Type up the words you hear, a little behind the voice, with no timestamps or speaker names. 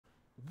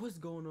What's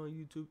going on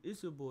YouTube?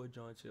 It's your boy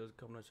John Chills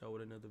coming at y'all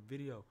with another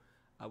video.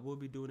 I will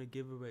be doing a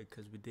giveaway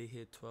because we did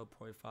hit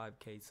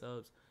 12.5k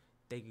subs.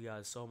 Thank you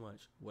guys so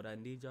much. What I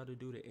need y'all to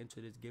do to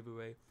enter this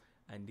giveaway,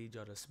 I need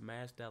y'all to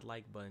smash that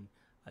like button.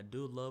 I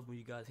do love when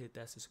you guys hit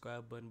that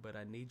subscribe button, but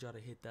I need y'all to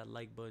hit that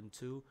like button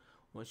too.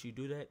 Once you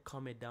do that,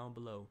 comment down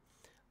below.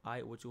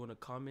 Alright, what you want to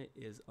comment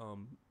is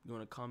you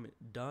want to comment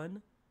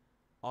done.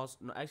 Also,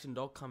 no, actually,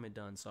 don't comment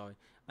done. Sorry,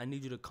 I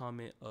need you to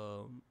comment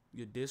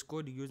your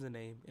Discord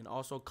username and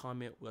also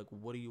comment like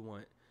what do you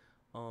want.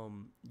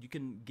 You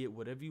can get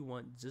whatever you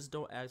want. Just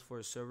don't ask for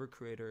a server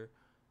creator,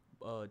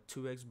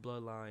 2x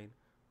bloodline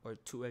or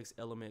 2x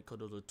element because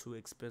those are too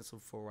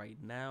expensive for right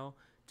now.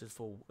 Just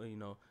for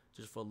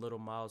just for a little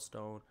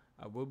milestone.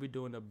 I will be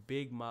doing a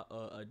big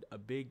a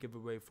big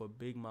giveaway for a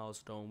big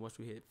milestone once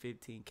we hit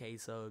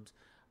 15k subs.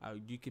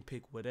 You can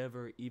pick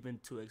whatever, even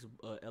 2x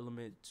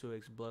element,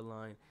 2x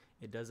bloodline.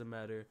 It doesn't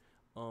matter.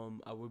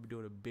 I will be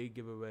doing a big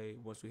giveaway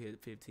once we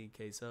hit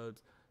 15k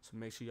subs, so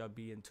make sure y'all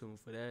be in tune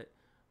for that.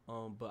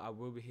 But I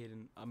will be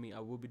I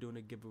will be doing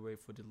a giveaway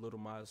for the little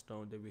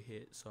milestone that we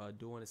hit. So I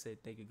do want to say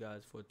thank you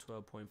guys for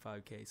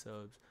 12.5k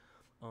subs.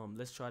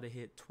 Let's try to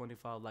hit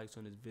 25 likes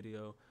on this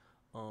video.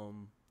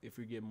 If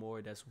we get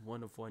more, that's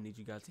wonderful. I need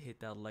you guys to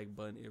hit that like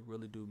button. It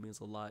really do means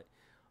a lot.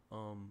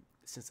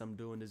 Since I'm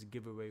doing this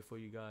giveaway for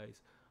you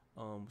guys.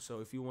 So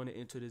if you want to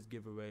enter this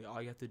giveaway,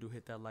 all you have to do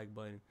hit that like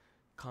button.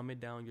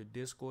 Comment down your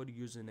Discord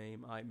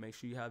username. Alright, make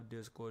sure you have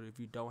Discord. If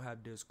you don't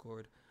have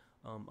Discord,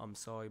 I'm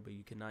sorry, but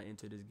you cannot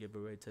enter this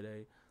giveaway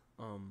today.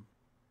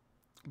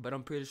 But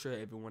I'm pretty sure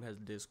everyone has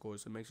Discord,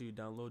 so make sure you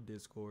download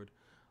Discord.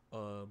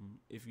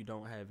 If you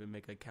don't have it,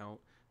 make an account.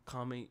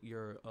 Comment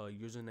your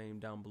username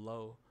down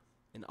below,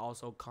 and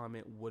also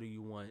comment what do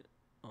you want.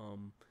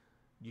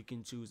 You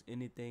can choose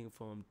anything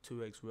from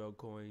 2x rail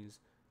coins,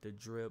 the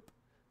drip,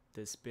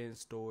 the spin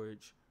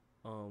storage,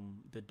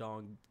 the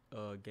Dong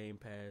Game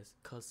Pass,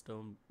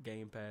 custom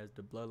Game Pass,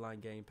 the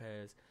Bloodline Game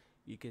Pass.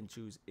 You can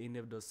choose any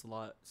of the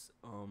slots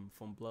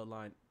from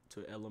Bloodline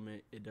to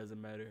Element. It doesn't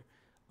matter.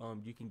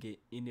 You can get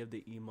any of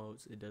the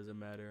emotes. It doesn't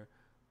matter.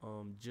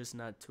 Just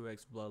not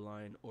 2x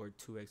Bloodline or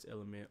 2x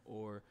Element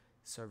or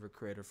server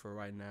creator for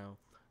right now.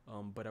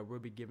 But I will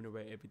be giving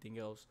away everything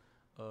else.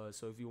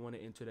 So if you want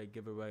to enter that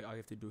giveaway, all you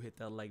have to do hit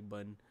that like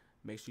button.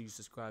 Make sure you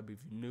subscribe if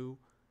you're new.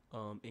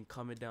 And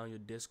comment down your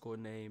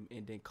Discord name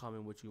and then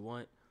comment what you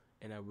want,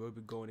 and I will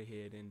be going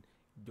ahead and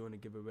doing a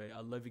giveaway. I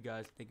love you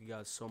guys. Thank you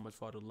guys so much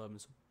for all the love and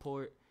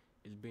support.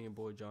 It's being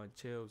boy John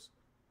Chills.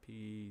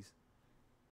 Peace.